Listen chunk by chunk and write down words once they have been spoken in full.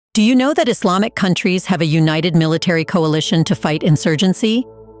Do you know that Islamic countries have a united military coalition to fight insurgency?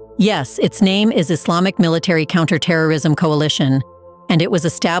 Yes, its name is Islamic Military Counterterrorism Coalition, and it was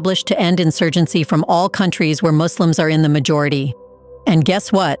established to end insurgency from all countries where Muslims are in the majority. And guess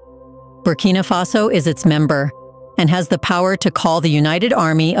what? Burkina Faso is its member and has the power to call the united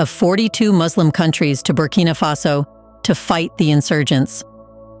army of 42 Muslim countries to Burkina Faso to fight the insurgents.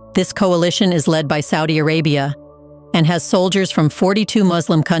 This coalition is led by Saudi Arabia and has soldiers from 42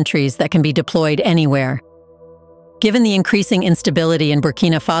 Muslim countries that can be deployed anywhere. Given the increasing instability in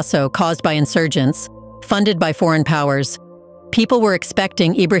Burkina Faso caused by insurgents, funded by foreign powers, people were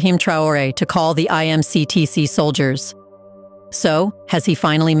expecting Ibrahim Traoré to call the IMCTC soldiers. So, has he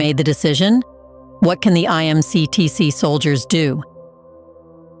finally made the decision? What can the IMCTC soldiers do?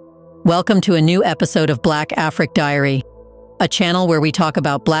 Welcome to a new episode of Black Afric Diary, a channel where we talk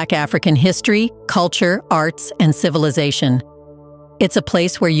about Black African history, culture, arts, and civilization. It's a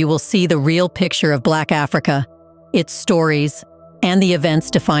place where you will see the real picture of Black Africa, its stories, and the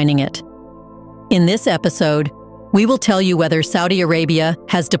events defining it. In this episode, we will tell you whether Saudi Arabia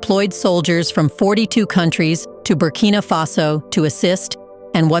has deployed soldiers from 42 countries to Burkina Faso to assist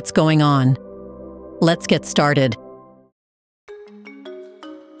and what's going on. Let's get started.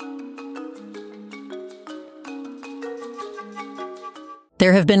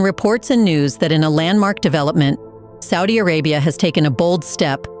 There have been reports and news that in a landmark development, Saudi Arabia has taken a bold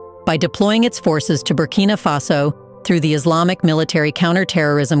step by deploying its forces to Burkina Faso through the Islamic Military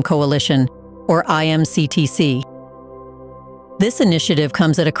Counterterrorism Coalition, or IMCTC. This initiative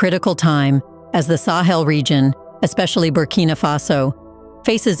comes at a critical time as the Sahel region, especially Burkina Faso,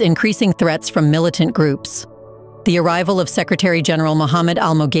 faces increasing threats from militant groups. The arrival of Secretary General Mohammed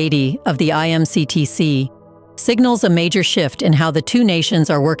al-Mogadi of the IMCTC signals a major shift in how the two nations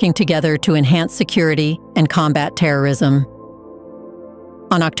are working together to enhance security and combat terrorism.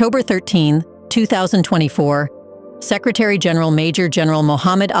 On October 13, 2024, Secretary General Major General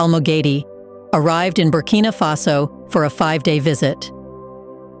Mohammed al-Mogadi arrived in Burkina Faso for a 5-day visit.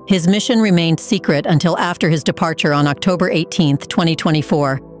 His mission remained secret until after his departure on October 18,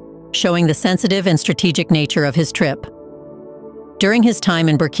 2024, showing the sensitive and strategic nature of his trip. During his time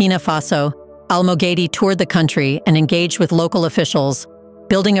in Burkina Faso, al-Mogadi toured the country and engaged with local officials,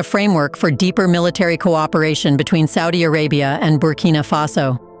 building a framework for deeper military cooperation between Saudi Arabia and Burkina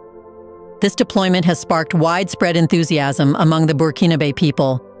Faso. This deployment has sparked widespread enthusiasm among the Burkinabe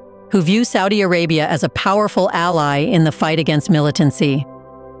people, who view Saudi Arabia as a powerful ally in the fight against militancy.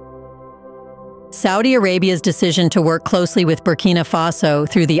 Saudi Arabia's decision to work closely with Burkina Faso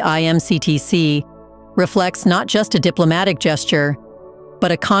through the IMCTC reflects not just a diplomatic gesture,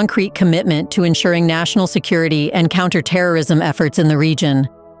 but a concrete commitment to ensuring national security and counterterrorism efforts in the region.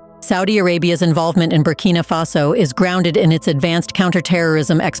 Saudi Arabia's involvement in Burkina Faso is grounded in its advanced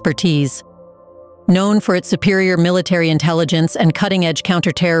counterterrorism expertise. Known for its superior military intelligence and cutting-edge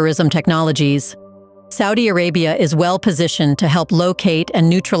counterterrorism technologies, Saudi Arabia is well-positioned to help locate and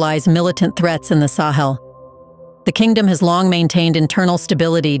neutralize militant threats in the Sahel. The kingdom has long maintained internal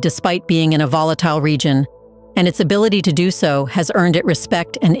stability despite being in a volatile region, and its ability to do so has earned it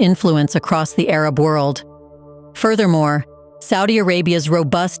respect and influence across the Arab world. Furthermore, Saudi Arabia's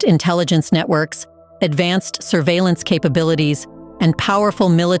robust intelligence networks, advanced surveillance capabilities, and powerful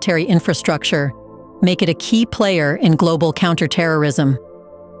military infrastructure make it a key player in global counterterrorism.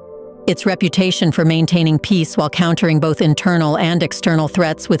 Its reputation for maintaining peace while countering both internal and external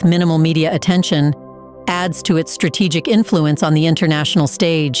threats with minimal media attention adds to its strategic influence on the international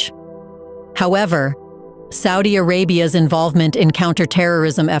stage. However, Saudi Arabia's involvement in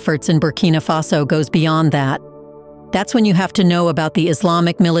counterterrorism efforts in Burkina Faso goes beyond that. That's when you have to know about the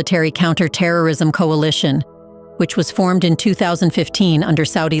Islamic Military Counterterrorism Coalition, which was formed in 2015 under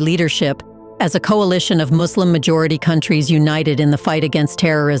Saudi leadership as a coalition of Muslim-majority countries united in the fight against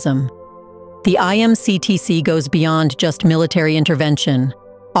terrorism. The IMCTC goes beyond just military intervention,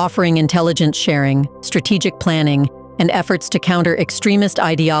 offering intelligence sharing, strategic planning, and efforts to counter extremist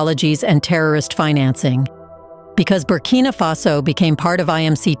ideologies and terrorist financing. Because Burkina Faso became part of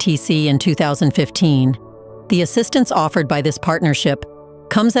IMCTC in 2015, the assistance offered by this partnership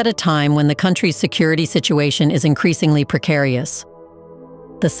comes at a time when the country's security situation is increasingly precarious.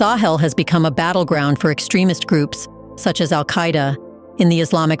 The Sahel has become a battleground for extremist groups such as Al-Qaeda in the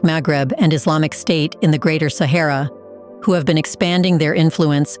Islamic Maghreb and Islamic State in the Greater Sahara, who have been expanding their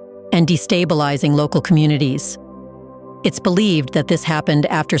influence and destabilizing local communities. It's believed that this happened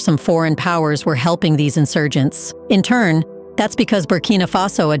after some foreign powers were helping these insurgents. In turn, that's because Burkina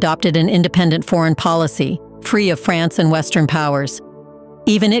Faso adopted an independent foreign policy, free of France and Western powers.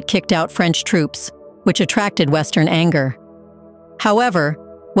 Even it kicked out French troops, which attracted Western anger. However,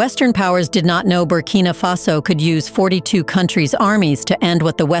 Western powers did not know Burkina Faso could use 42 countries' armies to end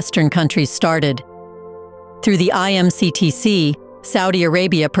what the Western countries started. Through the IMCTC, Saudi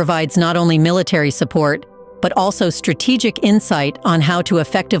Arabia provides not only military support, but also strategic insight on how to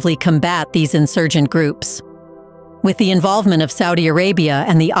effectively combat these insurgent groups. With the involvement of Saudi Arabia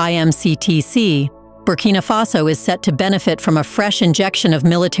and the IMCTC, Burkina Faso is set to benefit from a fresh injection of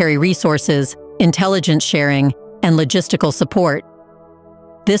military resources, intelligence sharing, and logistical support.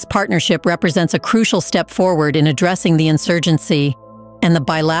 This partnership represents a crucial step forward in addressing the insurgency, and the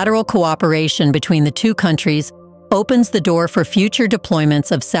bilateral cooperation between the two countries opens the door for future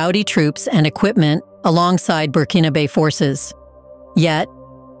deployments of Saudi troops and equipment alongside Burkinabe forces. Yet,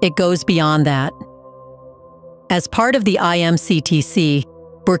 it goes beyond that. As part of the IMCTC,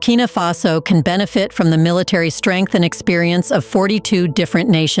 Burkina Faso can benefit from the military strength and experience of 42 different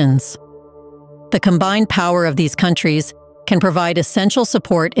nations. The combined power of these countries can provide essential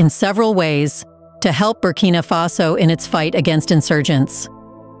support in several ways to help Burkina Faso in its fight against insurgents.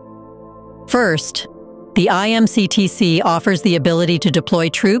 First, the IMCTC offers the ability to deploy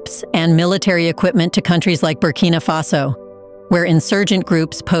troops and military equipment to countries like Burkina Faso, where insurgent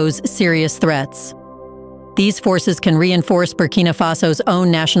groups pose serious threats. These forces can reinforce Burkina Faso's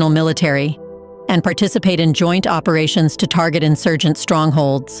own national military and participate in joint operations to target insurgent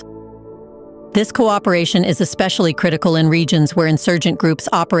strongholds. This cooperation is especially critical in regions where insurgent groups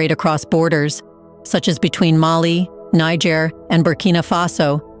operate across borders, such as between Mali, Niger, and Burkina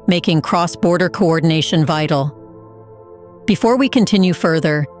Faso, making cross-border coordination vital. Before we continue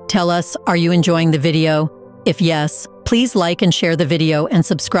further, tell us, are you enjoying the video? If yes, please like and share the video and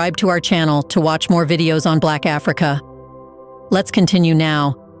subscribe to our channel to watch more videos on Black Africa. Let's continue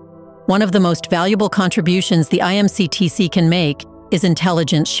now. One of the most valuable contributions the IMCTC can make is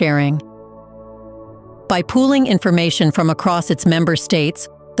intelligence sharing. By pooling information from across its member states,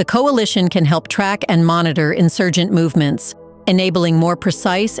 the coalition can help track and monitor insurgent movements, enabling more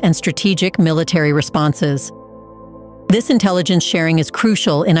precise and strategic military responses. This intelligence sharing is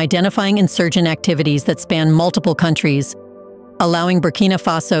crucial in identifying insurgent activities that span multiple countries, allowing Burkina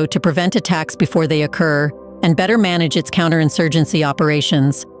Faso to prevent attacks before they occur and better manage its counterinsurgency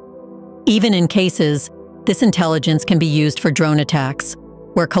operations. Even in cases, this intelligence can be used for drone attacks,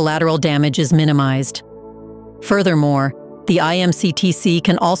 where collateral damage is minimized. Furthermore, the IMCTC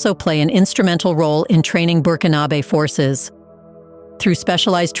can also play an instrumental role in training Burkinabe forces. Through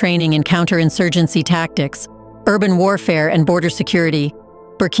specialized training in counterinsurgency tactics, urban warfare, and border security,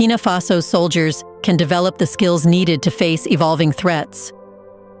 Burkina Faso's soldiers can develop the skills needed to face evolving threats.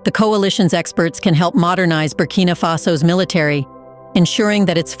 The coalition's experts can help modernize Burkina Faso's military, ensuring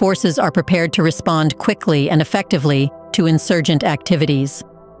that its forces are prepared to respond quickly and effectively to insurgent activities.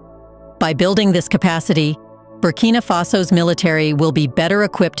 By building this capacity, Burkina Faso's military will be better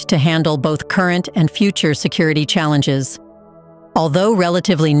equipped to handle both current and future security challenges. Although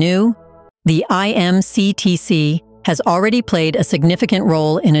relatively new, the IMCTC has already played a significant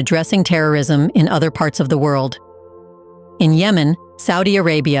role in addressing terrorism in other parts of the world. In Yemen, Saudi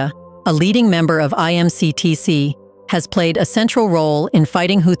Arabia, a leading member of IMCTC, has played a central role in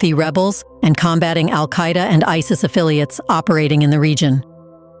fighting Houthi rebels and combating al-Qaeda and ISIS affiliates operating in the region.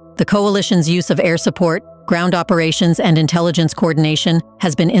 The coalition's use of air support, ground operations, and intelligence coordination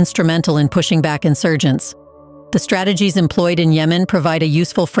has been instrumental in pushing back insurgents. The strategies employed in Yemen provide a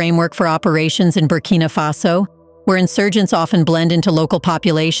useful framework for operations in Burkina Faso, where insurgents often blend into local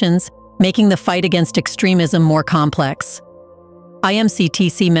populations, making the fight against extremism more complex.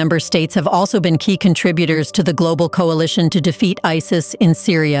 IMCTC member states have also been key contributors to the global coalition to defeat ISIS in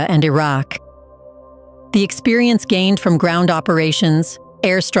Syria and Iraq. The experience gained from ground operations,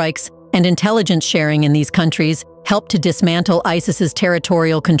 airstrikes, and intelligence sharing in these countries helped to dismantle ISIS's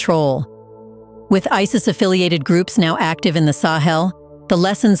territorial control. With ISIS-affiliated groups now active in the Sahel, the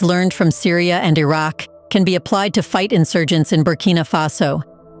lessons learned from Syria and Iraq can be applied to fight insurgents in Burkina Faso,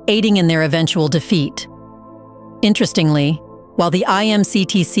 aiding in their eventual defeat. Interestingly, while the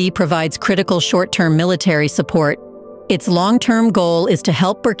IMCTC provides critical short-term military support, its long-term goal is to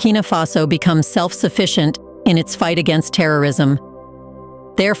help Burkina Faso become self-sufficient in its fight against terrorism.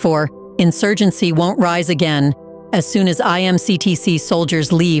 Therefore, insurgency won't rise again as soon as IMCTC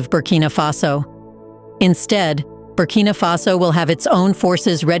soldiers leave Burkina Faso. Instead, Burkina Faso will have its own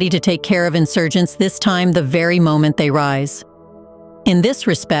forces ready to take care of insurgents, this time the very moment they rise. In this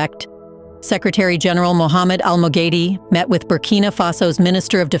respect, Secretary General Mohamed Al-Mogheidi met with Burkina Faso's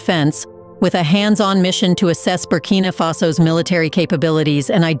Minister of Defense with a hands-on mission to assess Burkina Faso's military capabilities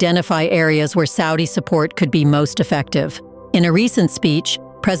and identify areas where Saudi support could be most effective. In a recent speech,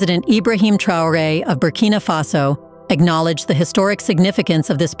 President Ibrahim Traoré of Burkina Faso acknowledged the historic significance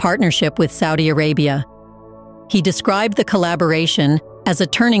of this partnership with Saudi Arabia. He described the collaboration as a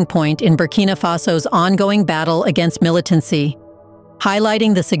turning point in Burkina Faso's ongoing battle against militancy,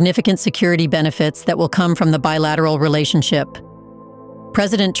 highlighting the significant security benefits that will come from the bilateral relationship.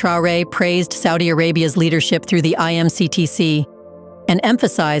 President Traoré praised Saudi Arabia's leadership through the IMCTC and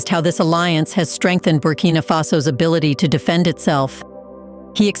emphasized how this alliance has strengthened Burkina Faso's ability to defend itself.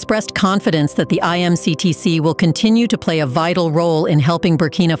 He expressed confidence that the IMCTC will continue to play a vital role in helping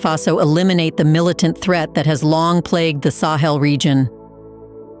Burkina Faso eliminate the militant threat that has long plagued the Sahel region.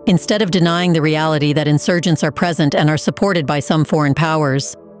 Instead of denying the reality that insurgents are present and are supported by some foreign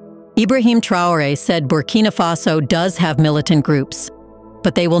powers, Ibrahim Traoré said Burkina Faso does have militant groups,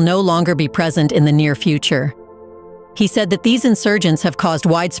 but they will no longer be present in the near future. He said that these insurgents have caused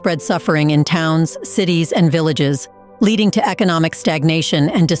widespread suffering in towns, cities, and villages, leading to economic stagnation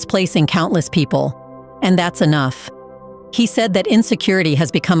and displacing countless people. And that's enough. He said that insecurity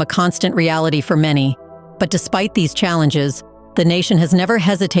has become a constant reality for many, but despite these challenges, the nation has never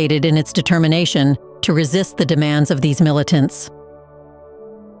hesitated in its determination to resist the demands of these militants.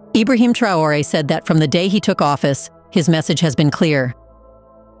 Ibrahim Traoré said that from the day he took office, his message has been clear.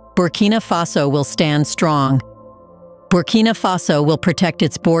 Burkina Faso will stand strong. Burkina Faso will protect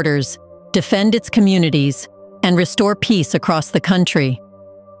its borders, defend its communities, and restore peace across the country.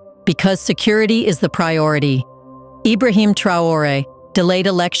 Because security is the priority, Ibrahim Traoré delayed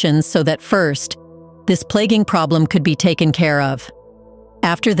elections so that first, this plaguing problem could be taken care of.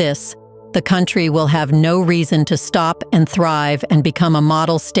 After this, the country will have no reason to stop and thrive and become a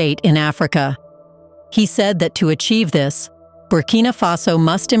model state in Africa. He said that to achieve this, Burkina Faso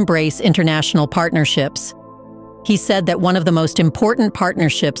must embrace international partnerships. He said that one of the most important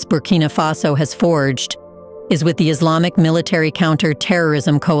partnerships Burkina Faso has forged is with the Islamic Military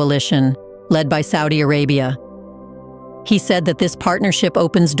Counter-Terrorism Coalition, led by Saudi Arabia. He said that this partnership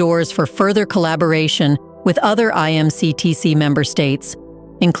opens doors for further collaboration with other IMCTC member states,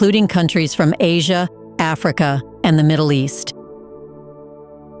 including countries from Asia, Africa, and the Middle East.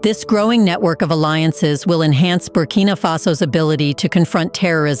 This growing network of alliances will enhance Burkina Faso's ability to confront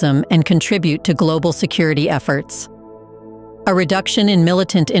terrorism and contribute to global security efforts. A reduction in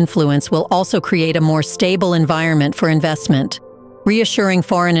militant influence will also create a more stable environment for investment, reassuring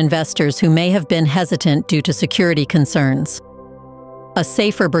foreign investors who may have been hesitant due to security concerns. A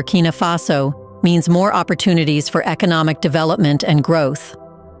safer Burkina Faso means more opportunities for economic development and growth.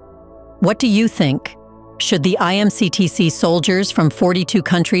 What do you think? Should the IMCTC soldiers from 42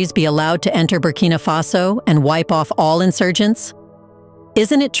 countries be allowed to enter Burkina Faso and wipe off all insurgents?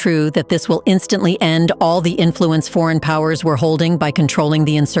 Isn't it true that this will instantly end all the influence foreign powers were holding by controlling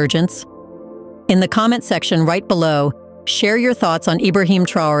the insurgents? In the comment section right below, share your thoughts on Ibrahim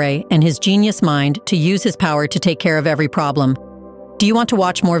Traoré and his genius mind to use his power to take care of every problem. Do you want to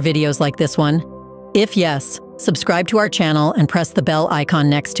watch more videos like this one? If yes, subscribe to our channel and press the bell icon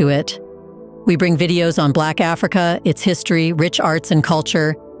next to it. We bring videos on Black Africa, its history, rich arts and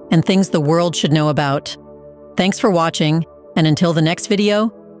culture, and things the world should know about. Thanks for watching, and until the next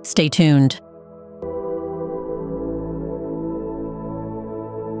video, stay tuned.